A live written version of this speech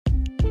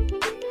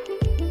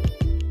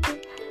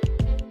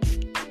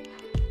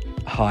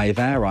Hi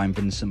there, I'm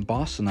Vincent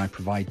Boss and I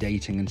provide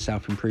dating and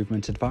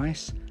self-improvement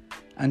advice.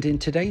 And in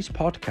today's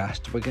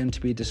podcast, we're going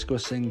to be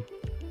discussing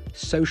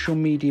social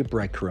media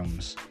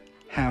breadcrumbs,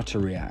 how to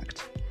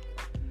react.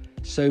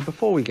 So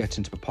before we get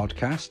into the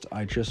podcast,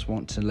 I just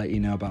want to let you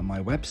know about my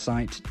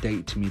website,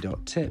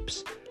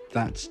 dateme.tips.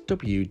 That's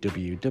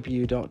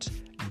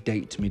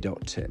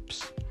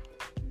www.dateme.tips.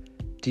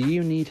 Do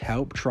you need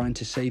help trying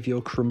to save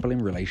your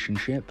crumbling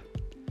relationship?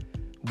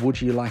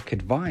 Would you like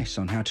advice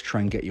on how to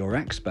try and get your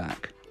ex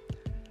back?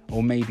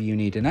 Or maybe you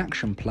need an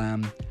action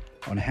plan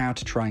on how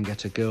to try and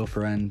get a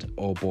girlfriend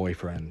or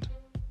boyfriend.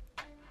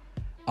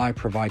 I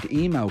provide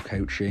email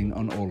coaching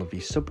on all of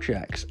these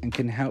subjects and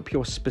can help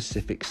your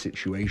specific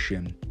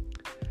situation.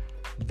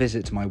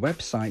 Visit my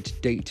website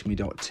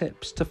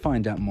dateme.tips to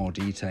find out more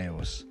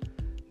details.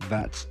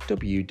 That's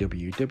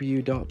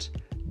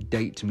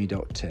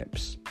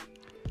www.dateme.tips.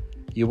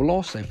 You will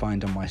also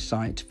find on my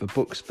site the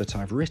books that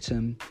I've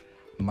written,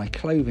 my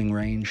clothing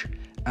range,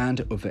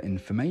 and other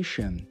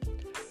information.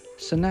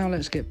 So now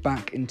let's get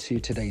back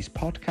into today's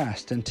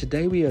podcast, and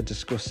today we are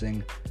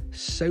discussing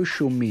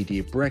social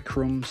media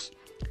breadcrumbs,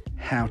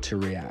 how to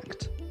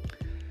react.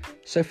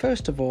 So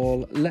first of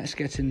all, let's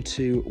get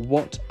into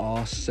what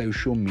are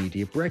social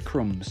media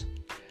breadcrumbs.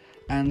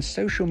 And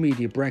social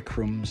media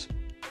breadcrumbs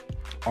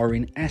are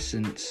in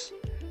essence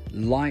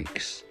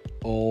likes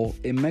or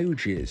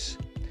emojis.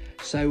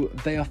 So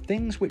they are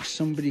things which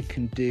somebody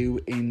can do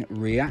in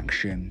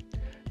reaction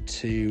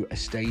to a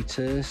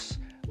status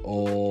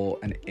or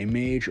an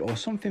image or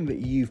something that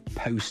you've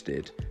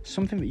posted,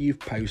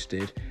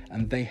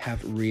 and they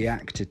have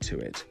reacted to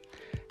it.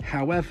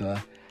 However,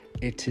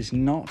 it is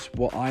not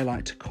what I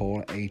like to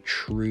call a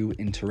true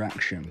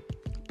interaction,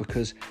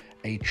 because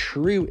a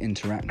true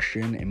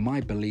interaction, in my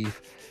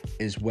belief,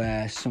 is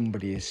where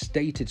somebody has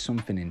stated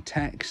something in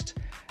text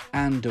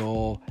and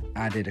or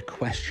added a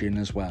question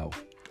as well.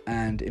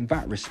 And in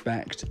that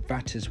respect,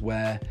 that is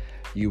where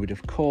you would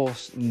of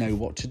course know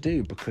what to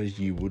do, because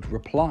you would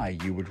reply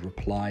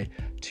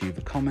to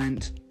the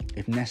comment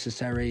if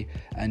necessary,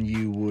 and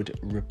you would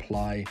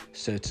reply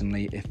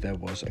certainly if there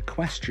was a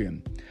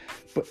question.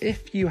 But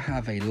if you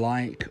have a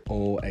like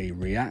or a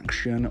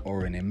reaction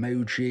or an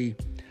emoji,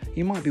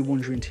 you might be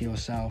wondering to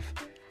yourself,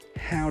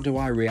 how do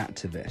I react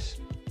to this?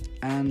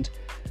 And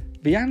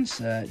the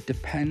answer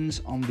depends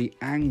on the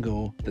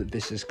angle that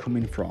this is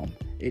coming from.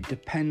 It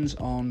depends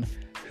on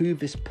who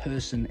this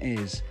person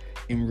is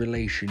in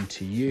relation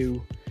to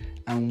you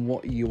and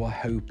what you are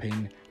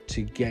hoping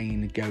to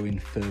gain going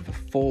further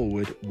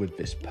forward with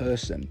this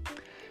person.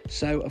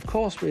 So of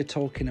course we're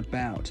talking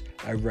about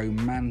a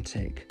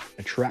romantic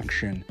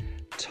attraction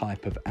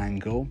type of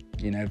angle.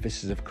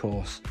 This is of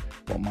course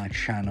what my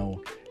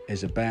channel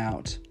is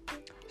about.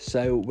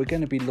 So we're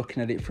going to be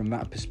looking at it from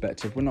that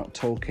perspective. We're not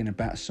talking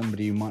about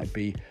somebody who might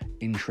be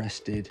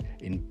interested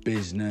in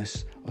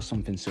business or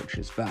something such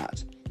as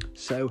that.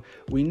 So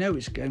we know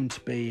it's going to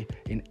be,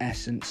 in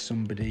essence,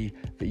 somebody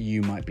that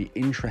you might be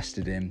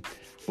interested in,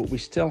 but we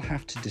still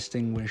have to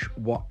distinguish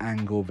what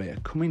angle they're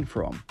coming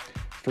from.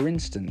 For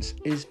instance,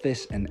 is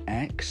this an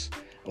ex,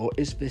 or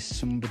is this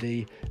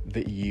somebody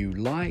that you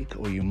like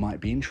or you might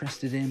be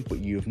interested in but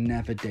you have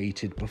never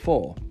dated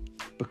before?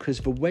 Because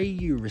the way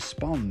you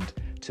respond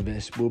to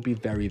this will be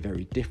very,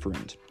 very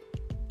different.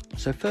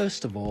 So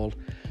first of all,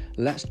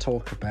 let's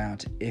talk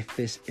about if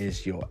this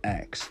is your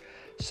ex.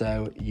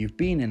 So you've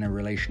been in a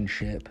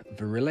relationship,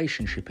 the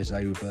relationship is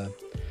over,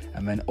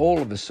 and then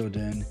all of a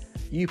sudden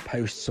you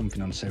post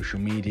something on social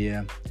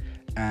media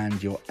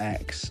and your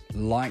ex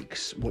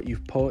likes what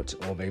you've put,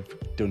 or they've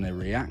done a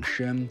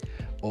reaction,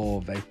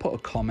 or they've put a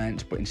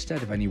comment, but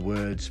instead of any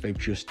words, they've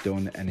just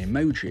done an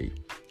emoji.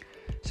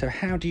 So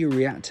how do you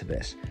react to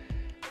this?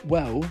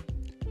 Well,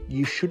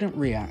 you shouldn't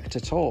react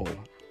at all.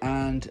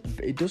 And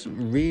it doesn't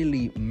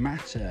really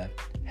matter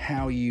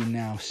how you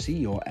now see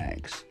your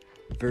ex.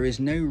 There is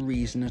no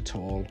reason at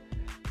all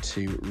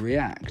to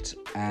react,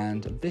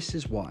 and this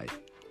is why.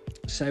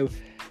 So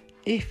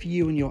if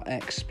you and your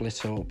ex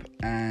split up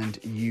and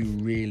you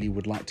really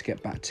would like to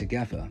get back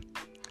together,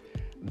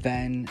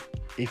 then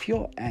if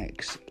your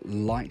ex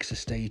likes a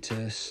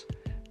status,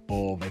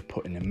 or they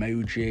put an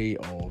emoji,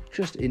 or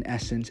just in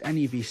essence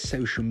any of these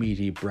social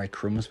media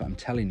breadcrumbs that I'm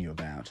telling you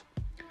about,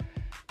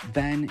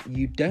 then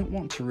you don't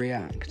want to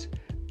react,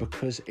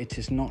 because it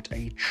is not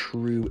a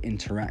true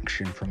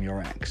interaction from your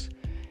ex.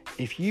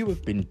 If you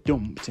have been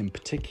dumped in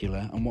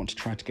particular and want to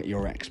try to get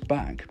your ex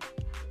back,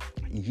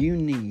 you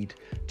need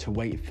to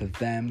wait for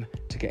them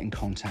to get in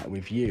contact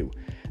with you.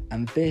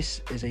 And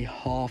this is a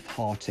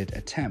half-hearted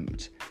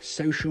attempt.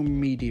 Social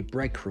media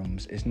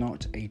breadcrumbs is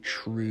not a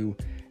true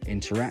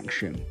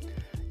interaction.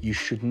 You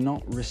should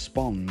not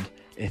respond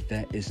if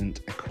there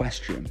isn't a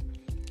question.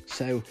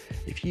 So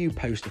if you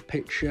post a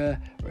picture,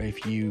 or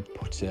if you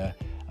put a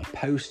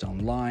post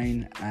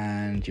online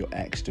and your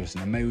ex does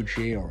an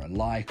emoji or a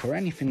like or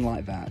anything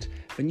like that,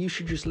 then you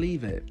should just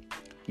leave it.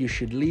 You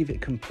should leave it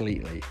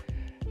completely.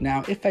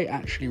 Now, if they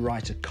actually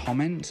write a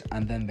comment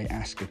and then they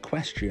ask a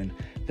question,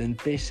 then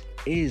this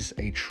is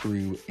a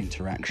true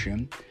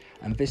interaction,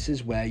 And this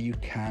is where you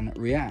can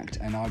react,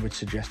 and I would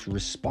suggest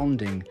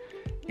responding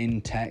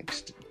in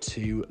text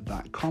to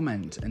that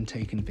comment and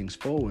taking things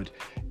forward.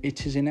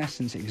 It is in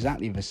essence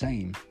exactly the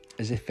same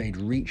as if they'd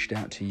reached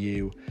out to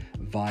you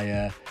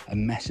via a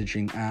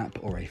messaging app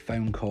or a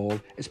phone call.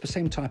 It's the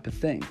same type of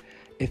thing.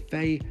 If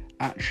they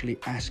actually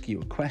ask you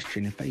a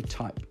question, if they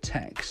type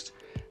text,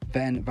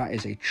 then that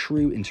is a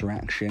true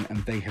interaction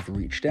and they have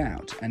reached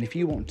out. And if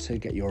you want to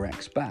get your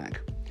ex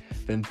back,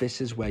 then this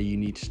is where you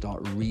need to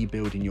start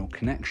rebuilding your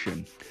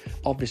connection.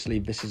 Obviously,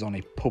 this is on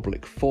a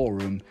public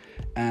forum,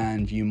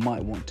 and you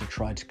might want to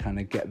try to kind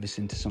of get this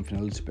into something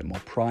a little bit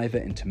more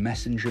private, into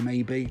Messenger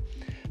maybe.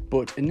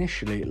 But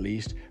initially, at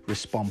least,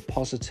 respond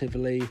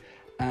positively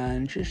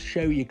and just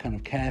show you're kind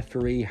of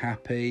carefree,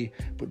 happy,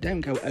 but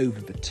don't go over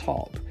the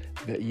top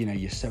that, you know,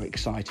 you're so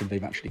excited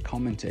they've actually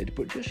commented.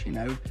 But just, you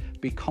know,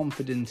 be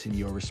confident in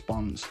your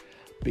response,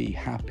 be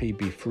happy,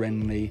 be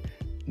friendly,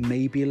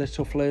 maybe a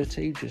little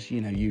flirty, just,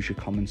 you know, use your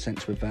common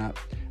sense with that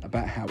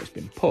about how it's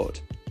been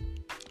put.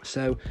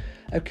 So,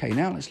 okay,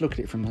 now let's look at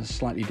it from a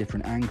slightly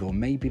different angle.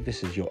 Maybe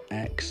this is your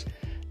ex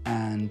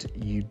and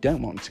you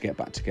don't want to get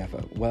back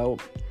together. Well,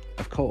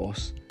 of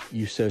course,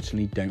 you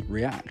certainly don't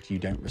react, you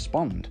don't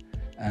respond.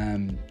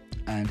 And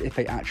if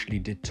they actually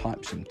did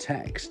type some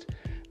text,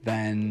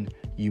 then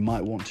you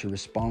might want to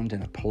respond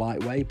in a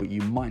polite way, but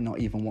you might not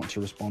even want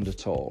to respond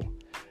at all,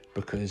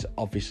 because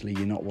obviously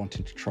you're not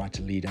wanting to try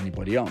to lead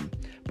anybody on.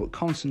 But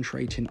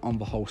concentrating on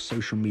the whole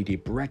social media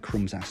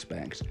breadcrumbs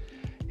aspect,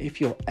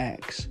 if your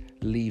ex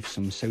leaves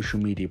some social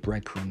media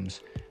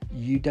breadcrumbs,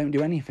 you don't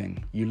do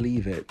anything, you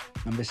leave it.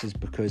 And this is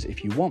because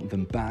if you want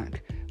them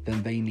back,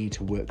 then they need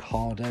to work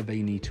harder,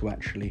 they need to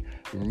actually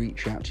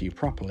reach out to you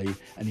properly.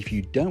 And if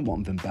you don't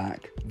want them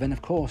back, then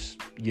of course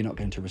you're not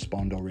going to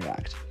respond or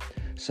react.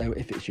 So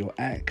if it's your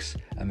ex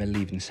and they're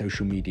leaving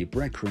social media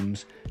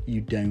breadcrumbs,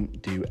 you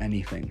don't do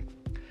anything.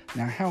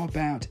 Now, how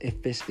about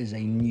if this is a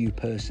new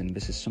person?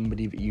 This is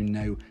somebody that you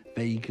know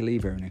vaguely,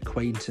 they're an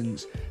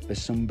acquaintance,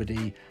 there's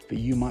somebody that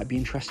you might be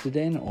interested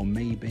in, or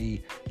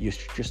maybe you're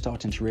just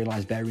starting to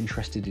realise they're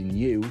interested in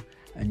you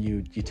and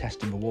you're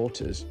testing the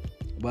waters.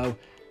 Well,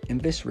 in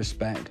this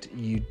respect,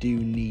 you do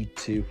need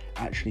to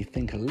actually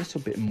think a little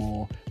bit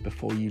more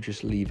before you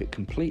just leave it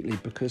completely,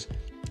 because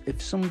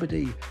if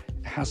somebody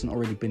hasn't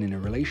already been in a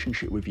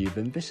relationship with you,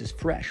 then this is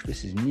fresh,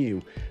 this is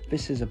new.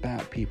 This is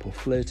about people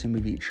flirting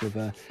with each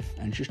other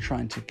and just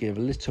trying to give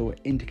a little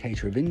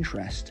indicator of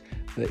interest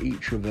that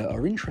each other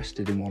are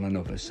interested in one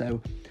another.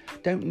 So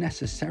don't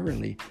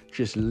necessarily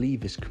just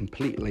leave this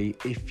completely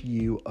if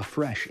you are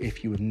fresh,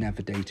 if you have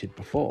never dated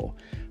before.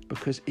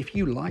 Because if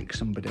you like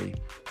somebody,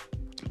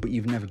 but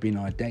you've never been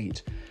on a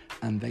date,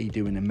 and they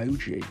do an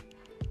emoji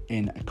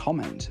in a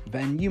comment,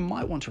 then you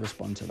might want to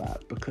respond to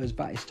that, because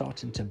that is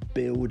starting to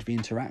build the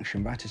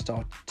interaction, that is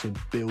starting to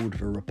build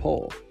the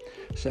rapport.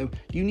 So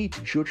you need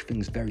to judge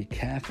things very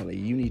carefully.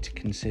 You need to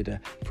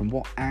consider from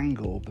what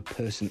angle the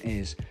person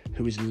is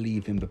who is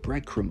leaving the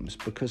breadcrumbs,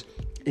 because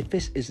if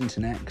this isn't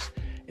an ex,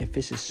 if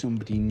this is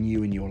somebody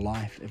new in your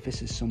life, if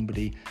this is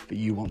somebody that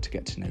you want to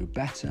get to know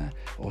better,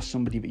 or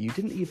somebody that you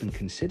didn't even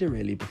consider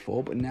really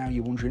before, but now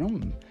you're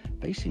wondering,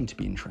 they seem to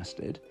be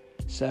interested,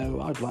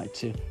 so I'd like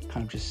to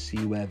kind of just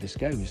see where this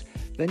goes,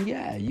 then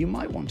yeah, you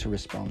might want to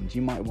respond.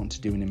 You might want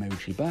to do an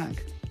emoji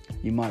back.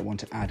 You might want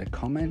to add a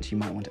comment. You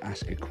might want to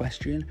ask a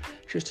question,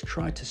 just to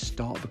try to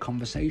start the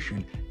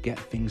conversation, get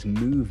things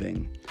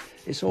moving.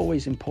 It's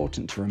always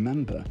important to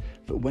remember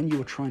that when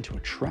you are trying to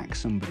attract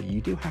somebody,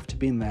 you do have to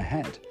be in their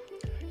head.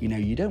 You know,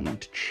 you don't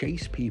want to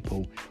chase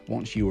people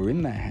once you are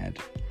in their head,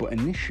 but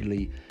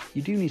initially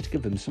you do need to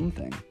give them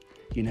something.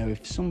 You know,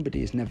 if somebody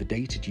has never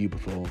dated you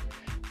before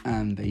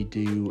and they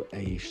do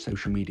a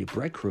social media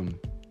breadcrumb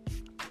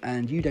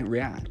and you don't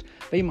react,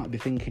 they might be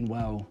thinking,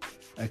 well,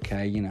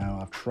 okay, you know,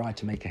 I've tried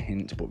to make a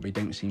hint, but they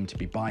don't seem to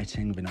be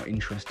biting, they're not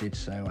interested,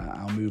 so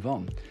I'll move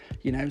on.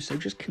 You know, so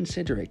just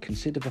consider it.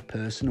 Consider the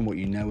person and what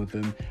you know of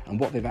them and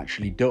what they've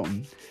actually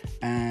done.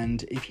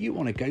 And if you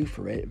want to go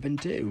for it, then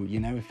do. You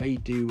know, if they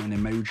do an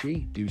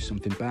emoji, do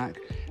something back.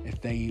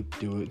 If they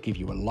give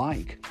you a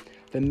like,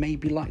 then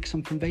maybe like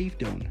something they've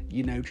done.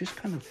 You know, just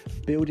kind of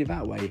build it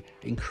that way.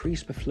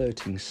 Increase the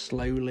flirting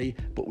slowly,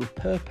 but with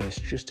purpose,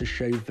 just to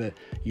show that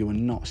you are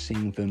not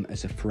seeing them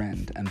as a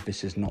friend and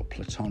this is not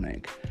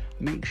platonic.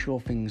 Make sure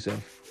things are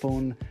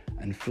fun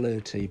and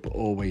flirty, but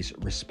always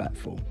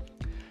respectful.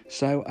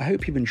 So I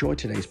hope you've enjoyed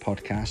today's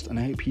podcast, and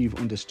I hope you've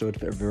understood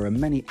that there are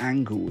many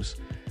angles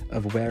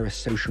of where a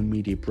social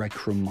media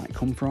breadcrumb might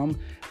come from,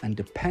 and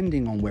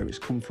depending on where it's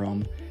come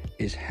from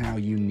is how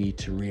you need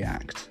to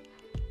react.